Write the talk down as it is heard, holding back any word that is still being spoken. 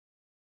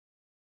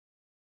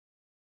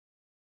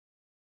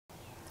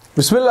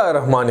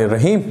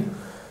Bismillahirrahmanirrahim.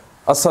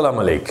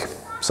 Assalamu alaikum.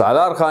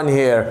 Salaar Khan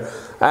here,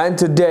 and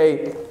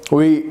today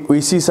we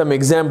see some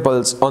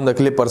examples on the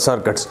clipper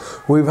circuits.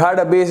 We've had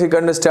a basic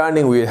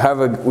understanding, we've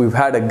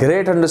had a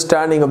great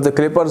understanding of the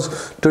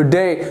clippers.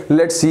 Today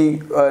let's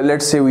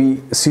say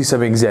we see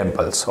some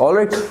examples. All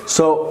right,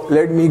 so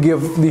let me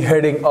give the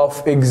heading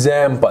of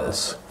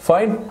examples.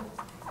 Fine.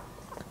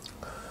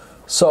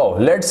 So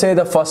let's say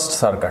the first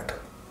circuit.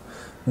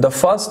 The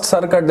first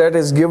circuit that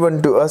is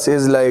given to us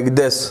is like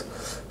this.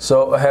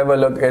 So have a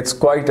look, it's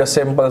quite a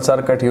simple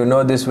circuit, you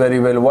know this very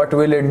well. What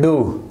will it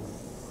do?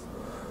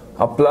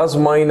 A plus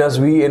minus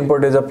V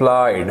input is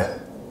applied.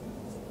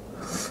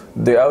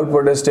 The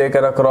output is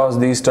taken across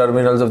these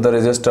terminals of the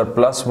resistor,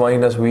 plus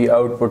minus V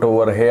output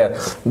over here.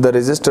 The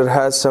resistor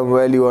has some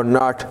value or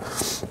not,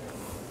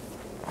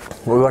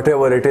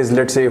 whatever it is,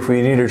 let's say if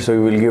we need it, so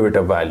we will give it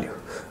a value,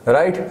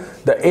 right?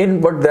 The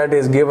input that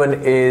is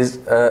given is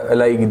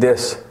like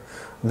this.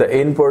 The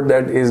input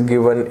that is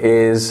given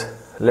is,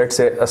 let's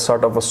say, a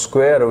sort of a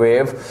square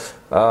wave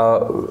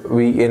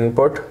V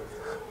input,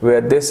 where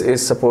this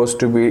is supposed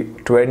to be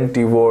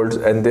 20 volts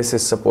and this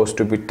is supposed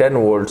to be 10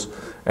 volts,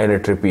 and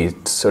it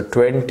repeats. So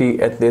 20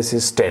 and this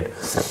is 10.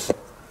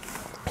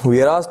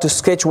 We are asked to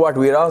sketch what?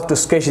 We are asked to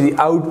sketch the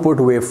output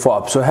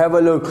waveform. So have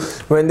a look,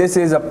 when this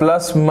is a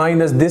plus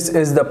minus, this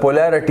is the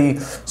polarity,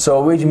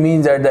 so which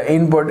means that the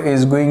input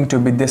is going to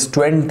be this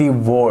 20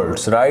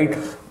 volts, right?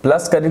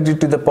 Plus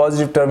connected to the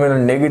positive terminal,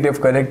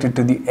 negative connected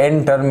to the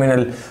N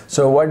terminal.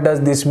 So what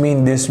does this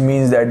mean? This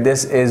means that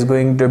this is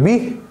going to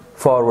be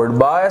forward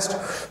biased.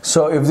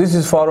 So if this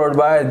is forward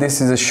biased,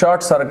 this is a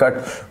short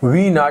circuit.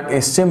 V naught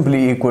is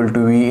simply equal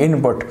to V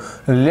input.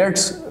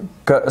 Let's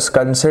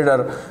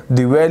consider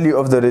the value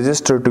of the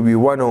resistor to be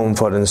 1 ohm,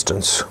 for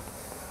instance,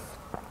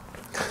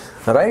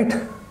 right,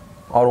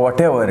 or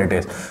whatever it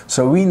is.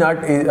 So V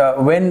naught is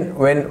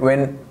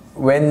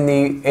when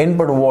the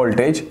input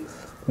voltage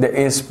there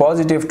is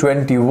positive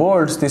 20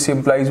 volts, this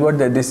implies what?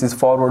 That this is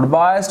forward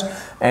biased,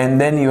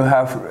 and then you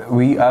have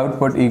V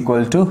output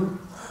equal to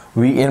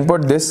V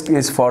input. This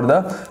is for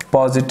the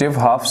positive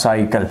half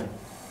cycle.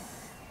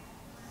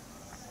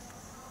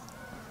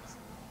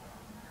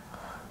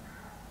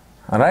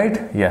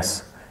 Alright,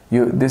 yes,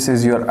 this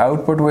is your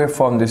output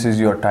waveform, this is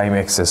your time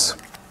axis.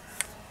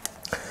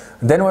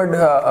 Then what?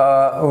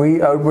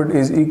 V output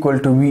is equal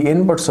to V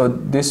input, so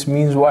this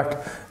means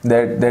what?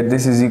 That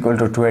this is equal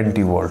to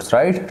 20 volts,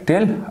 right,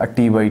 till a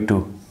T by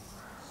 2.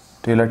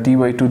 Till a T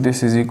by 2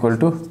 this is equal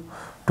to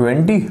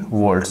 20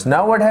 volts.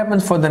 Now what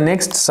happens for the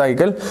next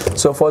cycle?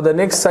 So for the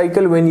next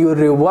cycle, when you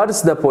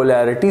reverse the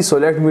polarity, so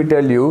let me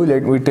tell you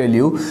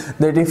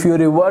that if you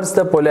reverse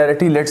the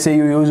polarity, let's say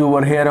you use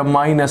over here a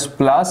minus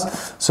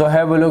plus, so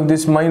have a look,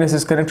 this minus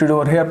is connected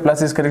over here,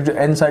 plus is connected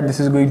to N side, this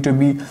is going to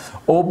be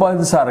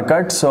open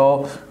circuit,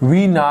 so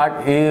V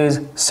naught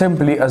is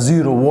simply a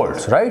 0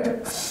 volts, right?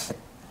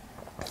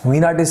 V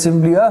naught is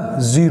simply a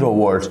 0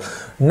 volts.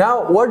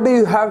 Now what do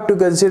you have to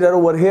consider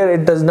over here?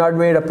 It does not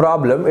make a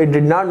problem, it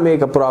did not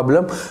make a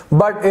problem,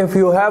 but if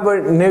you have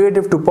a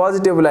negative to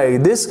positive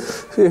like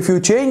this, if you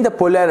change the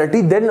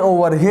polarity, then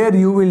over here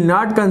you will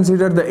not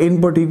consider the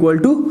input equal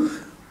to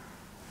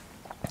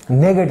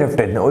negative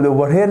 10.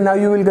 Over here now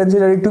you will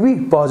consider it to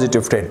be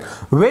positive 10.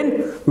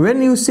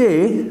 When you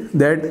say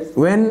that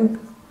when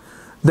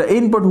the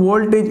input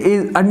voltage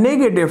is a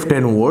negative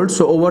 10 volts,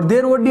 so over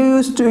there what do you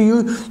use to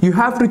you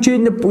have to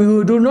change the,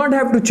 you do not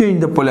have to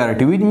change the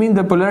polarity, which means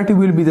the polarity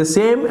will be the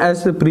same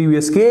as the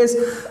previous case.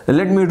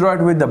 Let me draw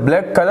it with the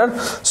black color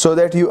so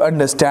that you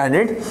understand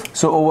it.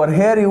 So over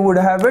here you would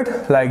have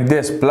it like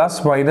this,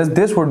 plus minus,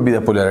 this would be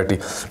the polarity.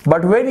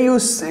 But when you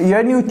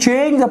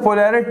change the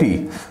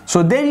polarity,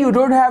 so then you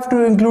don't have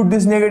to include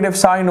this negative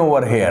sign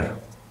over here.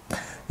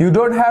 You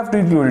don't have to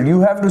include it. You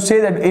have to say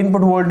that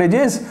input voltage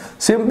is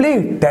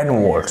simply 10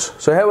 volts.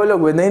 So have a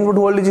look, when the input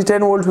voltage is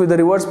 10 volts with the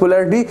reverse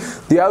polarity,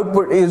 the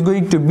output is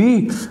going to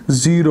be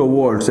 0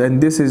 volts,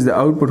 and this is the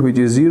output which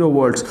is 0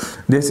 volts.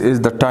 This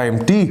is the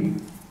time T,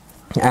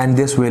 and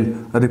this will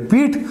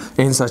repeat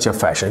in such a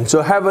fashion.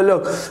 So have a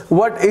look,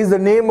 what is the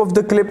name of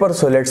the clipper?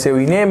 So let's say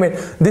we name it.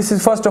 This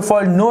is first of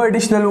all no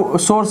additional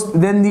source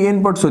than the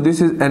input, so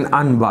this is an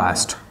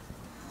unbiased.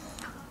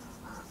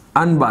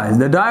 Unbiased.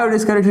 The diode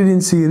is connected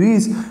in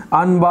series,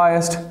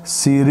 unbiased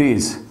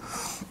series.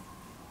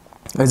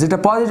 Is it a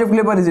positive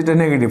clipper? Is it a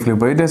negative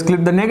clipper? It has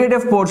clipped the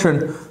negative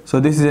portion, so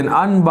this is an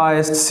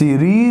unbiased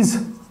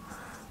series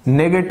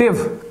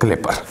negative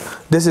clipper.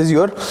 This is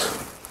your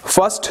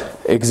first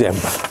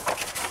example.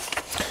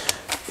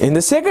 In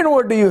the second,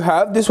 what do you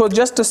have? This was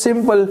just a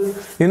simple,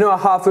 a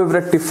half wave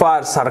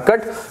rectifier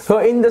circuit. So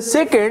in the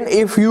second,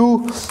 if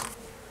you,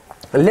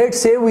 let's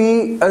say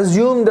we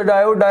assume the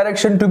diode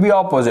direction to be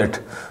opposite.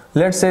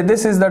 Let's say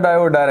this is the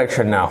diode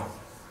direction now.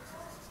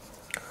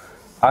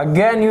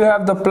 Again you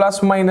have the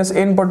plus minus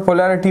input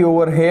polarity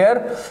over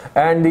here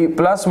and the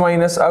plus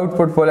minus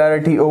output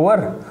polarity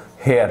over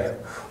here.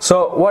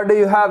 So what do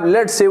you have?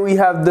 Let's say we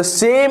have the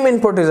same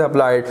input is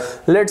applied.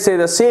 Let's say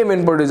the same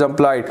input is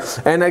applied,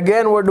 and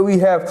again what do we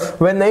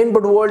have? When the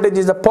input voltage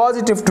is a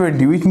positive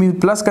 20, which means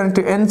plus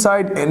connected N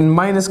side and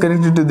minus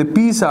connected to the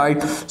P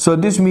side, so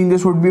this means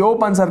this would be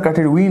open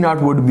circuited,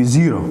 V0 would be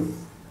 0.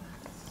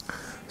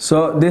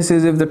 So this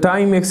is if the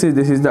time axis,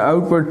 this is the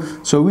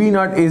output, so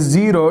V0 is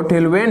 0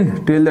 till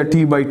when? Till the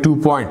T by 2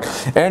 point.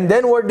 And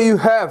then what do you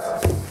have?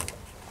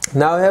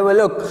 Now have a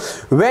look.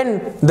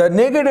 When the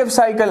negative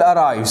cycle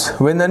arrives,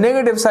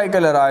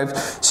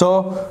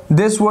 so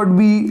this would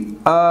be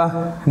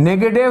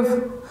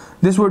negative,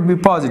 this would be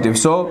positive,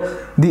 so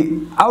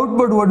the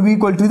output would be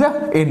equal to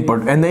the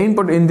input, and the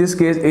input in this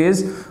case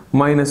is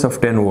minus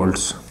of 10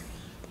 volts.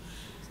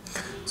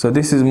 So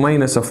this is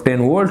minus of 10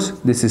 volts,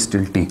 this is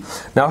still T.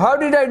 Now how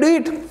did I do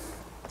it?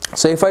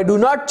 So if I do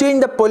not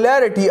change the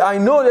polarity, I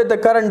know that the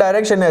current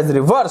direction has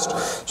reversed.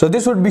 So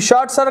this would be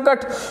short circuit.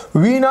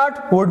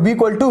 V0 would be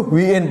equal to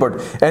V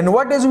input. And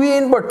what is V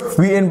input?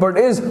 V input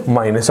is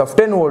minus of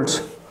 10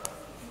 volts.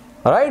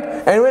 Alright?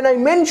 And when I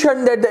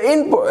mentioned that the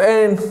input,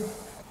 and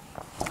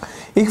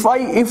if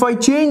I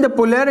change the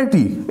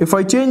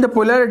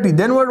polarity,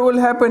 then what will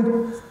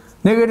happen?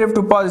 Negative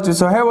to positive.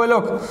 So have a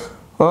look.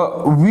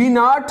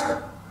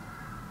 V0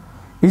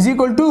 is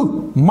equal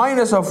to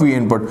minus of V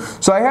input.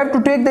 So I have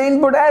to take the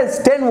input as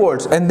 10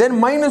 volts, and then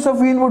minus of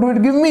V input will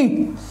give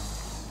me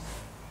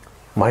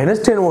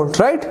minus 10 volts,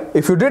 right?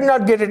 If you did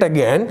not get it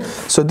again,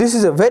 so this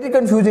is a very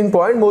confusing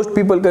point. Most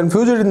people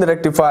confuse it in the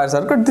rectifier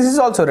circuit. This is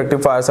also a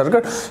rectifier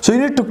circuit, so you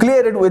need to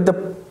clear it with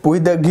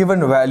the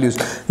given values.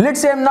 Let's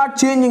say I'm not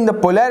changing the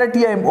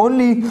polarity, I'm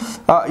only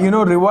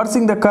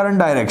reversing the current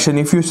direction.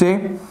 If you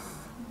say,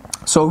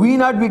 so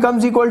V0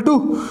 becomes equal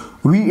to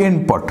V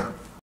input.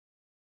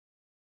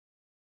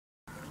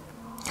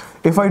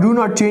 If I do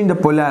not change the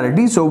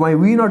polarity, so my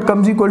V0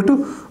 comes equal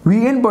to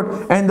V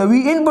input, and the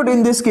V input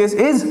in this case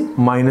is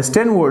minus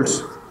 10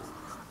 volts,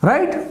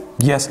 right?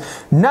 Yes.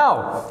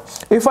 Now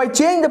if I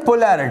change the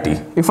polarity,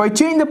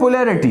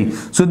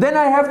 so then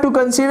I have to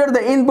consider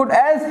the input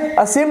as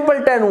a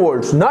simple 10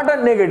 volts, not a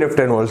negative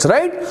 10 volts,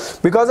 right?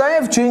 Because I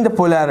have changed the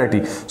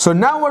polarity. So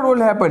now what will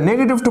happen?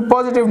 Negative to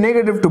positive,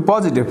 negative to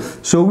positive.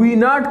 So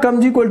V0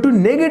 comes equal to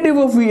negative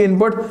of V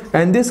input,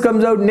 and this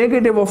comes out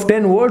negative of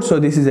 10 volts. So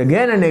this is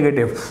again a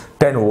negative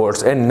 10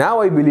 volts. And now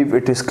I believe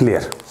it is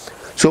clear.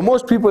 So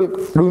most people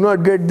do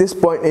not get this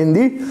point in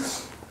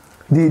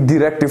the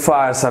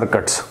rectifier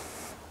circuits.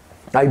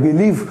 I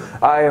believe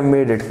I have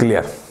made it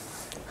clear.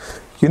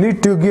 You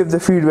need to give the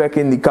feedback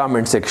in the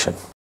comment section.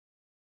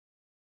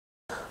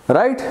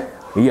 Right?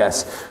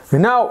 Yes.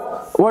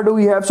 Now what do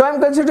we have? So I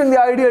am considering the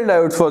ideal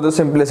diodes for the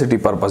simplicity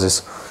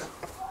purposes.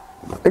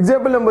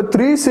 Example number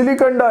 3,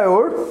 silicon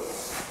diode.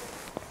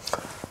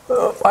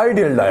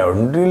 Ideal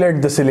diode.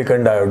 Let the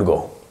silicon diode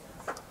go.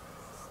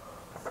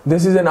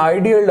 This is an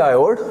ideal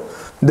diode.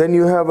 Then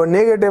you have a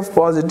negative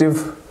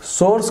positive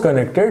source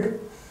connected,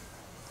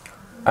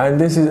 and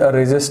this is a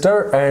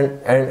resistor,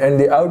 and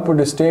the output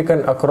is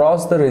taken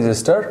across the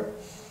resistor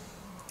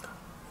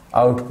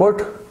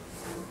output.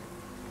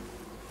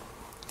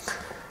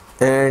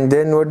 And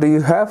then what do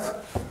you have?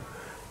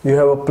 You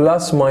have a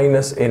plus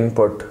minus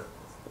input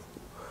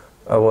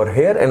over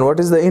here. And what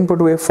is the input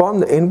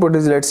waveform? The input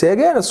is, let's say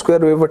again, a square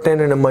wave of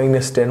 10 and a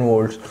minus 10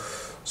 volts.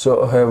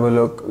 So have a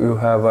look, you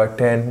have a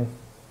 10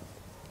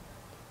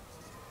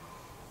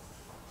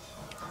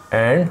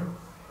 and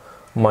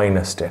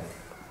minus 10.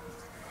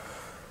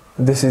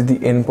 This is the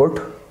input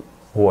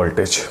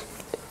voltage.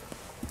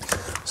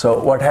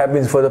 So what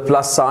happens for the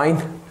plus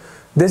sign?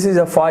 This is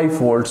a 5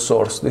 volt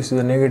source. This is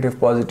a negative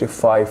positive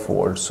 5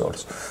 volt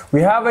source.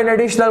 We have an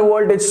additional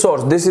voltage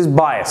source. This is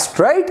biased,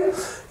 right?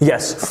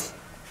 Yes.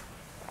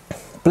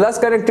 Plus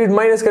connected,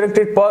 minus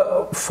connected,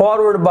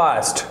 forward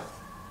biased.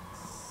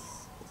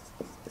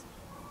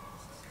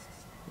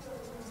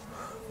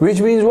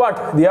 Which means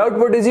what? The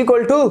output is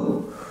equal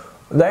to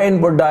the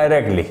input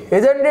directly,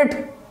 isn't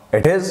it?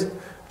 It is.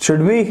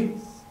 Should be?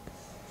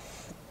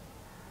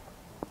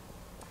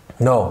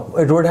 No,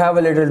 it would have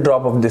a little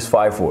drop of this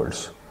 5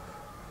 volts.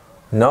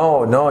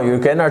 No, you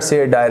cannot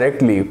say it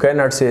directly. You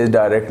cannot say it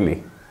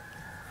directly.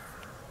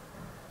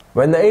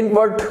 When the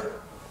input,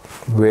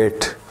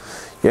 wait,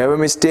 you have a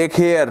mistake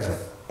here.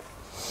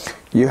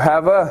 You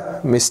have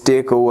a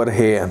mistake over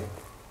here.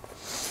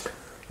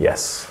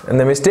 Yes, and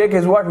the mistake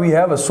is what? We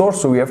have a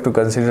source, so we have to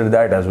consider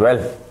that as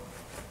well.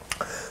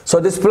 So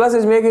this plus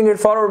is making it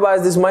forward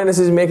bias, this minus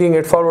is making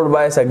it forward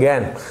bias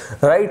again,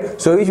 right?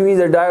 So which means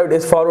the diode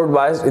is forward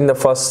biased in the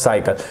first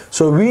cycle.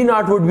 So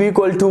V0 would be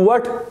equal to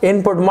what?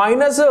 Input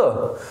minus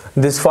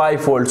this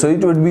 5 volts. So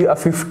it would be a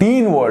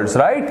 15 volts,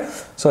 right?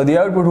 So the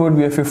output would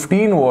be a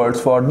 15 volts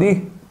for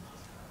the,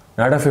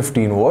 not a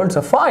 15 volts,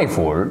 a 5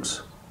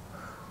 volts.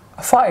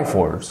 A 5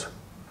 volts.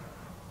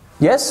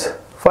 Yes?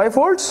 5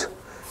 volts?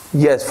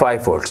 Yes,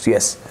 5 volts,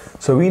 yes.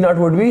 So V0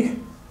 would be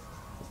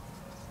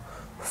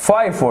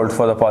 5 volts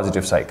for the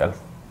positive cycle.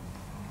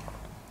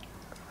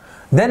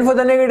 Then for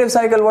the negative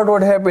cycle, what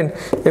would happen?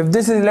 If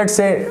this is, let's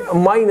say,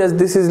 minus,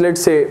 this is,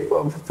 let's say,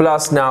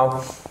 plus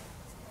now.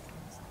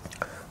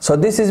 So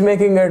this is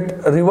making it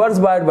reverse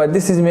biased, but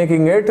this is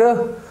making it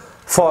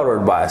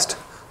forward biased.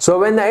 So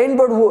when the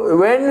input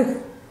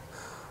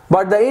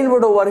but the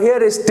input over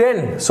here is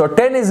 10, so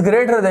 10 is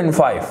greater than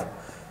 5.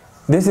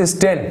 This is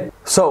 10.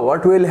 So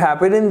what will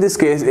happen in this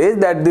case is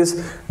that this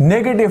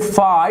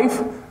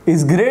 -5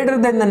 is greater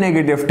than the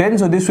 -10,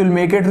 so this will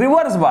make it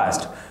reverse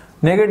biased.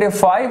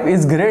 -5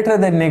 is greater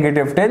than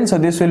 -10, so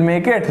this will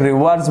make it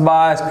reverse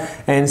biased,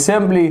 and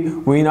simply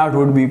V0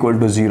 would be equal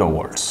to 0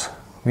 volts.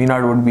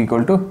 V0 would be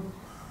equal to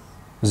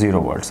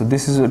 0 volts. So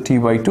this is a T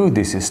by 2,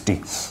 this is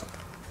T.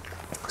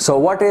 So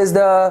what is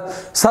the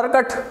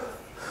circuit?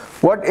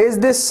 What is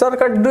this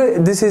circuit?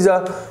 This is a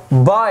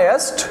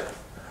biased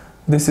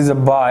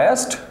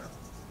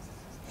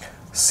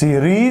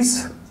series,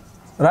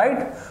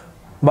 right?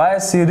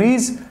 Biased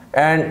series,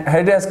 and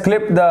it has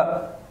clipped the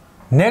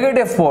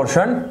negative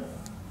portion.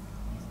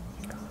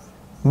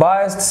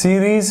 Biased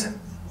series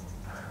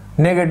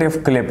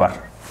negative clipper.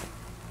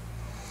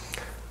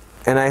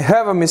 And I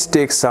have a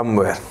mistake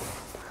somewhere.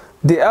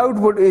 The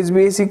output is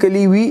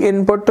basically V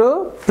input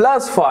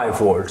plus 5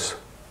 volts.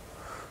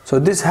 So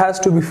this has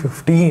to be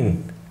 15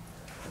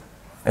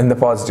 in the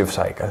positive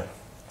cycle.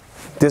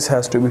 This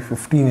has to be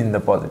 15 in the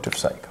positive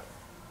cycle.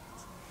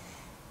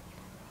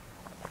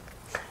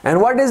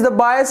 And what is the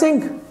biasing?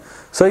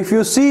 So if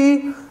you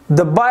see,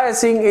 the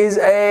biasing is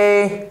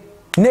a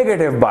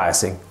negative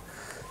biasing.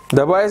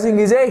 The biasing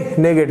is a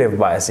negative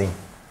biasing.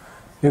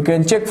 You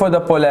can check for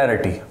the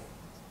polarity.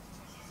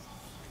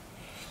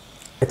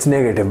 It's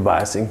negative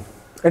biasing.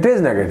 It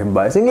is negative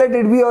biasing. Let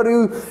it be, or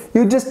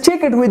you just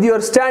check it with your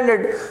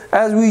standard,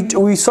 as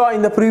we saw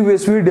in the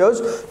previous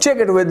videos. Check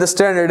it with the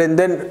standard, and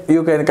then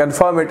you can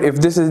confirm it if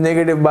this is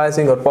negative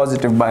biasing or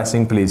positive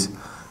biasing. Please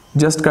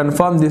just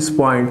confirm this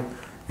point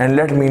and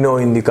let me know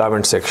in the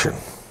comment section.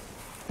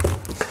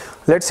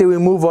 Let's say we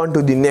move on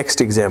to the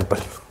next example.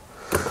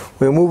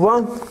 We move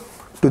on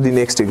to the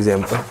next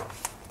example.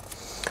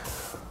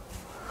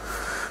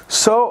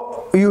 So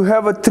you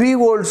have a 3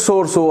 volt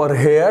source over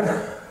here.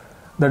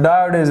 The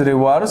diode is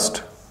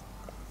reversed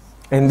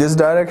in this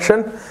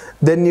direction.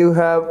 Then you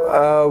have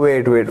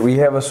wait, we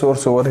have a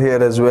source over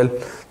here as well.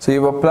 So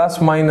you have a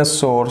plus minus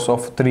source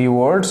of 3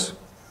 volts,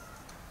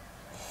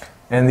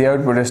 and the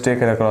output is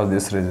taken across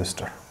this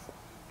resistor.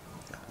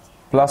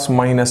 Plus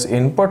minus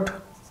input,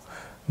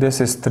 this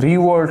is 3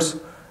 volts,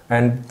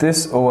 and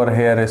this over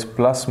here is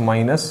plus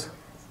minus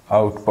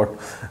output.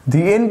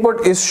 The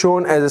input is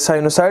shown as a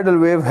sinusoidal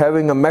wave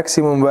having a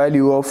maximum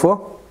value of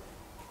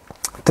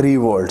 3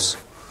 volts.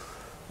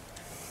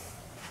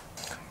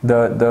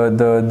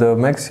 The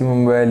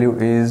maximum value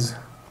is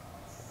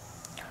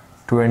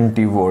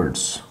 20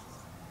 volts.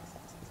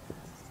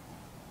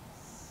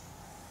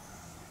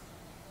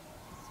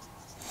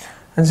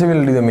 And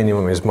similarly the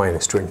minimum is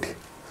minus 20.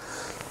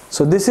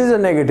 So this is a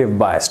negative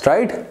bias,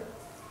 right?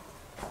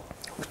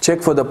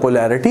 Check for the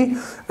polarity,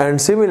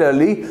 and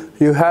similarly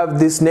you have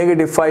this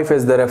 -5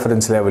 as the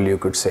reference level, you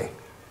could say.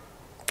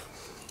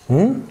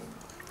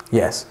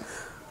 Yes.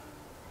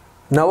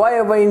 Now why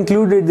have I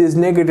included this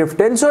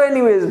 -10? So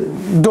anyways,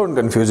 don't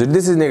confuse it.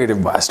 This is negative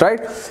bias, right?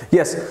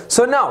 Yes.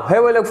 So now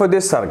have a look for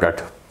this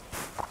circuit.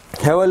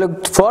 Have a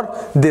look for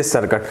this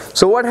circuit.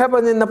 So what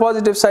happens in the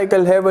positive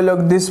cycle? Have a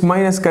look. This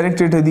minus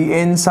connected to the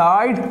N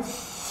side.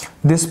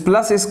 This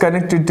plus is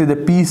connected to the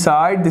P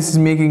side. This is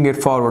making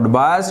it forward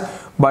biased,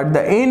 but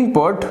the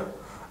input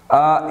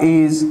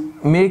is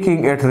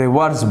making it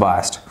reverse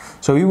biased.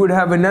 So we would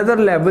have another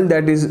level,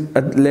 that is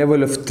a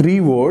level of 3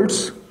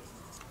 volts.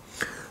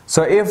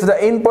 So if the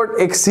input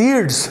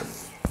exceeds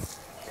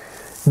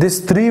this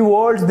 3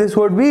 volts, this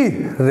would be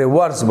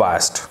reverse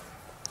biased.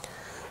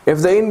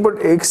 If the input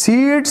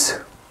exceeds,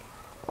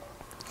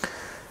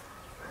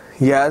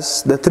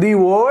 yes, the 3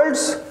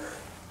 volts,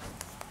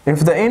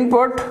 if the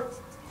input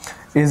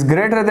is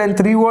greater than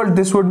 3 volts,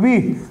 this would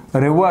be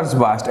reverse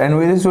biased,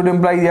 and this would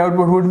imply the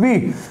output would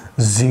be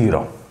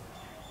 0.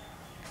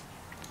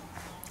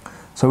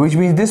 So which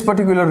means this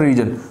particular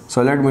region,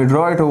 so let me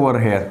draw it over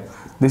here.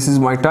 This is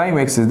my time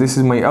axis, this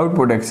is my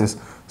output axis.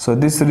 So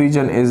this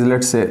region is,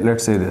 let's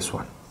say this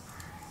one.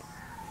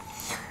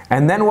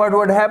 And then what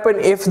would happen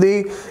if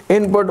the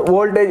input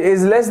voltage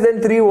is less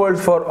than 3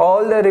 volts for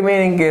all the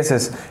remaining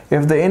cases?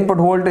 If the input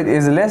voltage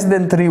is less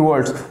than 3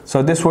 volts,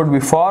 so this would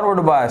be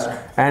forward biased,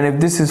 and if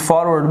this is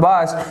forward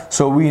biased,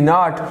 so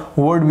V0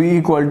 would be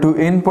equal to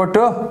input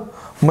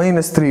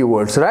minus 3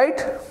 volts,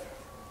 right?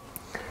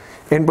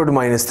 Input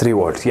minus 3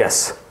 volts,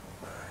 yes.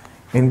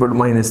 Input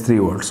minus 3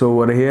 volts. So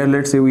over here,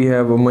 let's say we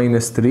have a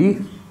minus 3.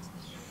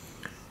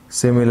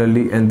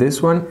 Similarly, and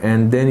this one,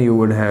 and then you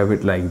would have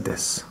it like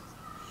this.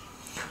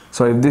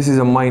 So if this is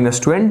a minus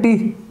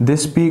 20,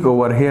 this peak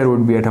over here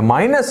would be at a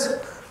minus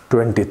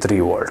 23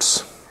 volts.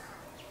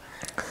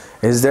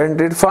 Is that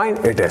it fine?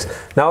 It is.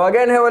 Now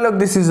again have a look,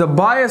 this is a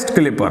biased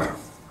clipper.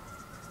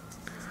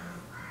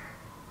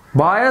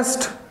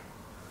 Biased,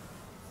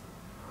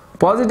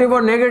 positive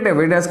or negative,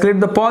 it has clipped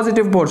the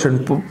positive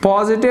portion.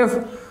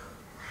 Positive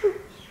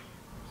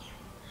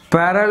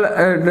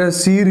parallel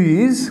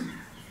series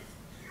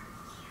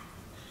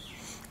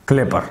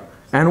clipper.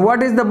 And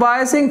what is the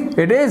biasing?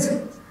 It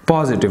is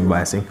positive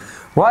biasing.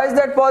 Why is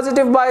that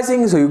positive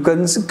biasing? So you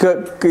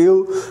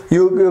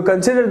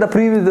consider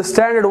the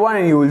standard one,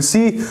 and you will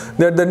see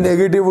that the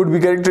negative would be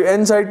connected to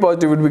N side,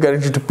 positive would be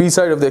connected to P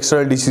side of the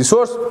external DC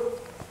source.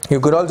 You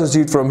could also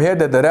see it from here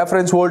that the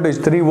reference voltage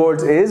 3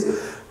 volts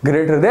is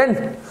greater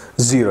than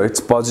 0.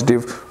 It's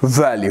positive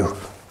value.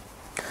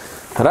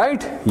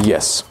 Right?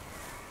 Yes.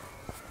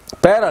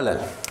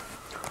 Parallel.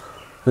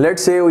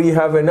 Let's say we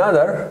have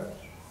another.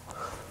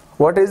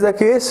 What is the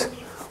case?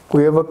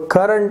 We have a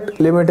current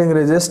limiting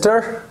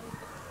resistor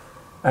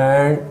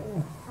and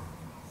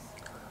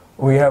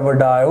we have a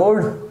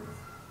diode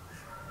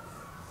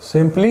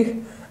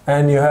simply,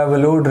 and you have a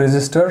load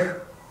resistor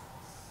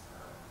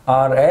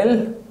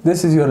RL.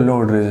 This is your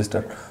load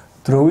resistor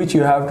through which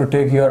you have to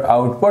take your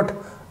output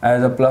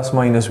as a plus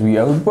minus V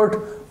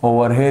output.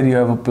 Over here you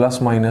have a plus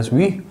minus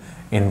V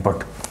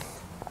input.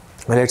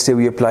 Let's say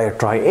we apply a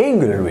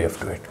triangular wave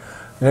to it.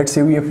 Let's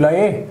say we apply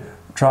a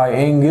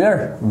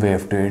triangular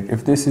wave to it.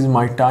 If this is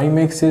my time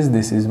axis,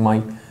 this is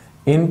my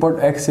input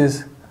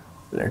axis,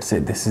 let's say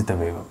this is the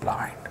wave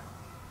applied.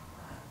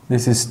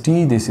 This is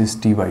T, this is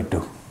T by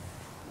 2.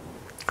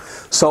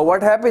 So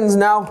what happens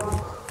now?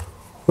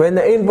 When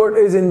the input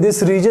is in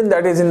this region,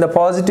 that is in the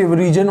positive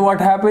region, what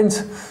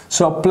happens?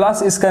 So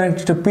plus is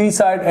connected to P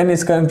side and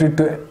is connected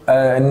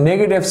to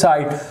negative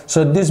side.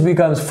 So this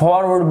becomes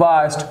forward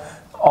biased.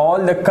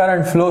 All the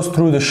current flows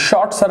through the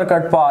short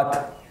circuit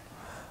path.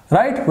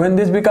 Right? When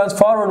this becomes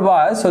forward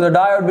bias, so the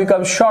diode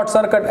becomes short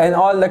circuit and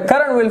all the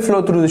current will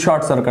flow through the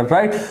short circuit,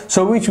 right?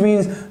 So which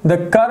means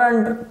the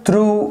current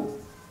through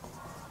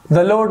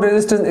the load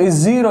resistance is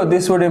 0.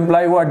 This would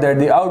imply what? That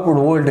the output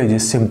voltage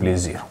is simply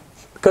 0.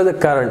 Because the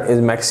current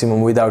is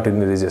maximum without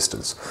any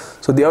resistance.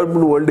 So the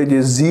output voltage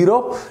is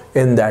 0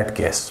 in that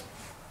case.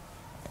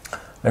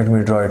 Let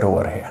me draw it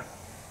over here.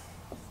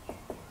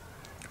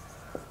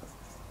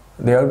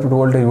 The output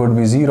voltage would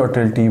be 0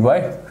 till T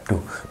by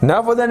 2.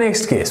 Now for the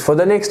next case.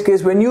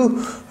 When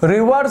you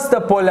reverse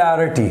the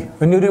polarity,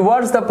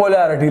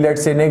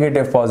 let's say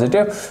negative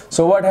positive,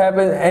 so what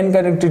happens? N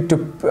connected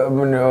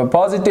to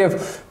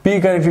positive,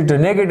 P connected to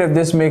negative,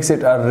 this makes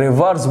it a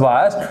reverse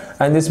bias,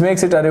 and this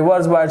makes it a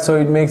reverse bias, so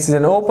it makes it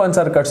an open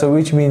circuit, so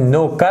which means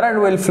no current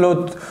will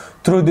flow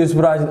through this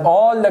branch.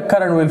 All the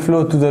current will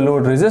flow to the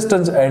load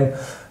resistance, and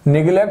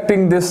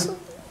neglecting this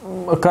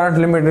current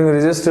limiting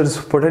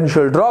resistance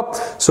potential drop,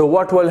 so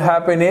what will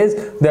happen is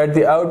that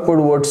the output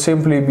would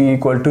simply be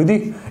equal to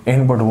the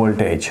input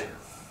voltage.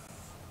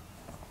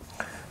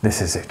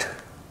 This is it,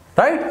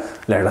 right?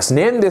 Let us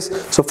name this.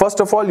 So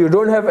first of all, you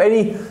don't have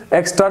any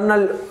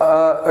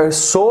external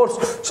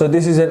source, so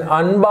this is an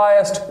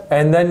unbiased,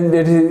 and then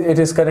it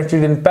is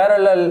connected in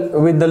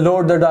parallel with the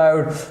load, the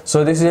diode,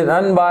 so this is an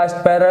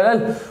unbiased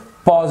parallel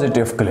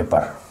positive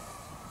clipper.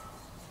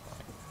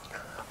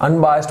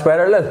 Unbiased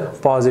parallel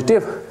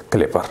positive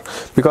clipper,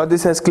 because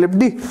this has clipped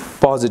the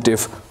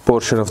positive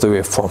portion of the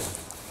waveform.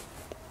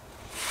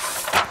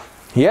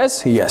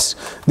 Yes.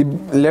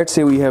 Let's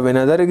say we have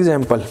another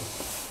example.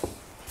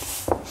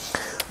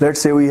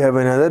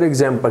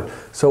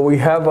 So we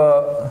have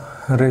a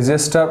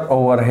resistor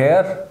over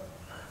here,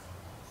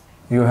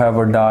 you have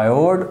a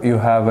diode, you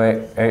have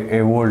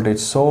a voltage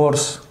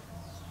source,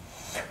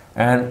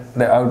 and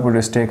the output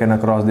is taken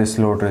across this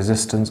load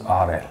resistance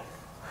RL.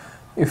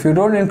 If you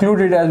don't include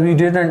it as we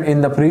didn't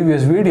in the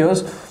previous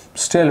videos,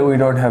 still we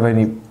don't have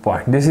any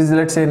point. This is,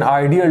 let's say, an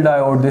ideal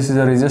diode. This is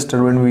a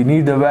resistor. When we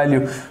need the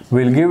value,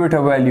 we'll give it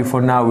a value.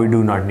 For now, we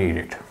do not need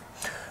it.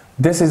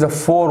 This is a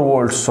 4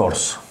 volt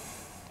source.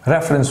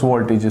 Reference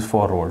voltage is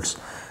 4 volts.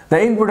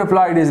 The input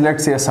applied is,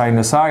 let's say, a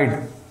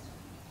sinusoid.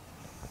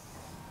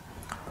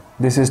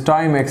 This is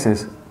time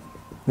axis.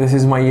 This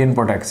is my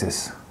input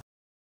axis.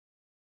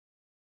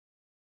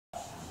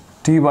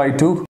 T by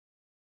 2.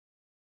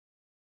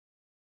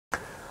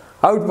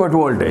 Output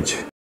voltage.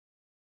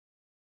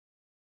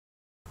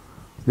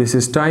 This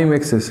is time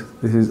axis.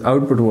 This is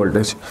output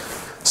voltage.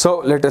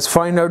 So let us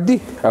find out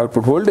the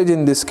output voltage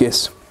in this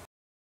case.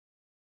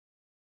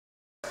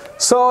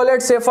 So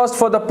let's say first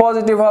for the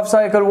positive half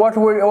cycle,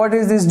 what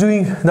is this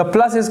doing? The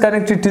plus is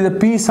connected to the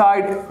P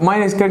side,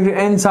 minus connected to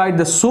N side.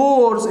 The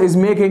source is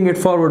making it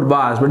forward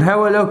bias. But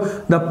have a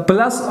look, the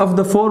plus of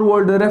the 4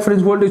 volt, the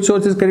reference voltage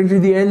source is connected to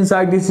the N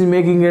side. This is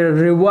making it a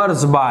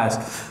reverse bias.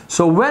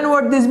 So when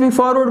would this be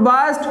forward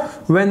biased?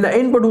 When the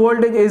input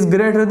voltage is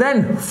greater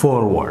than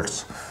 4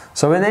 volts.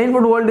 So when the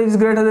input voltage is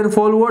greater than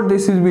 4 volts,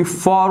 this will be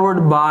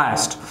forward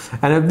biased.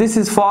 And if this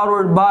is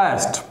forward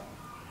biased,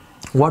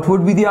 what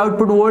would be the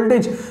output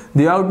voltage?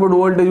 The output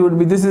voltage would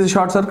be, this is a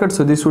short circuit,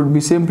 so this would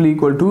be simply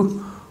equal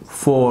to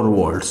 4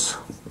 volts.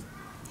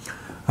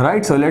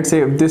 Right? So let's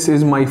say if this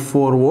is my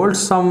 4 volts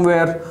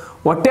somewhere,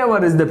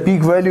 whatever is the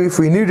peak value, if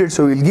we need it,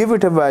 so we'll give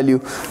it a value.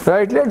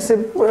 Right? Let's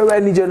say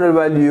any general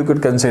value you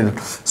could consider.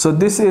 So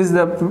this is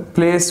the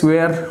place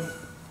where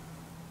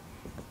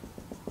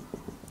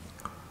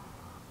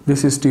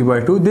this is T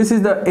by 2. This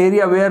is the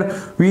area where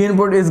V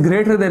input is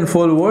greater than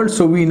 4 volts,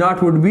 so V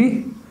naught would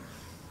be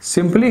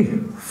simply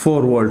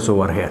 4 volts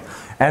over here.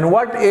 And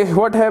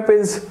what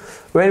happens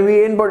when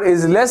we input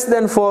is less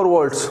than 4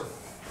 volts?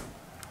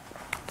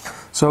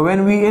 So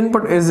when we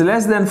input is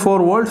less than 4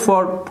 volts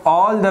for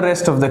all the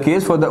rest of the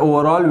case, for the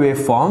overall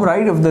waveform,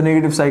 right, of the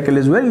negative cycle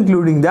as well,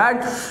 including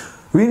that,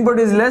 we input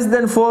is less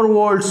than 4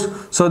 volts,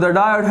 so the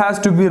diode has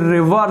to be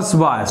reverse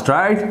biased,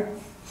 right?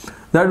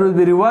 That will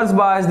be reverse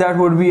biased, that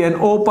would be an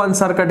open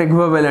circuit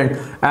equivalent,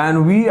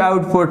 and V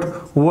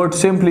output would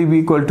simply be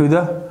equal to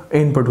the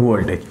input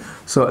voltage.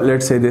 So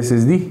let's say this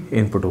is the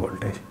input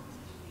voltage.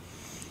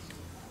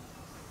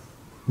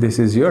 This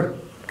is your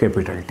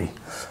capital T.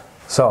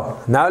 So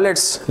now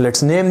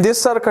let's name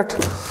this circuit.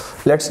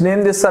 Let's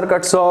name this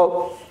circuit.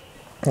 So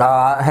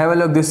have a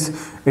look.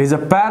 This is a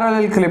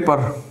parallel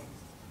clipper.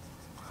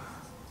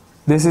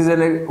 This is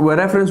a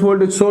reference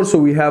voltage source. So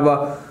we have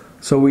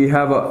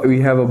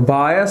a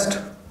biased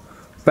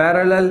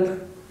parallel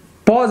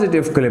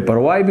positive clipper.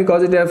 Why?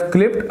 Because it has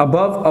clipped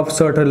above a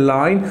certain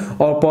line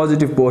or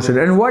positive portion.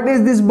 And what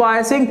is this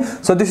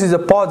biasing? So this is a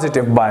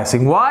positive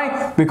biasing.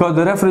 Why? Because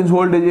the reference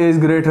voltage is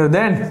greater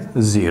than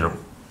 0.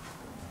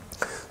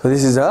 So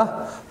this is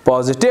a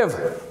positive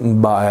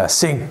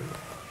biasing.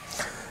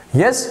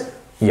 Yes?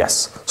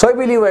 Yes. So I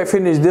believe I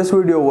finished this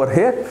video over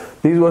here.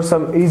 These were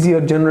some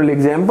easier general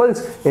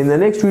examples. In the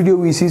next video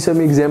we see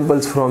some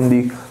examples from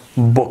the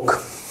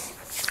book.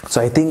 So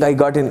I think I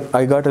got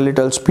a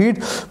little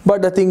speed,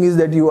 but the thing is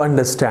that you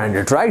understand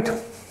it, right?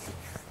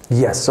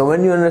 Yes. So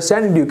when you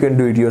understand it, you can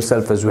do it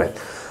yourself as well.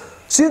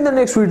 See you in the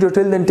next video.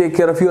 Till then, take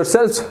care of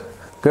yourselves.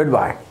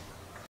 Goodbye.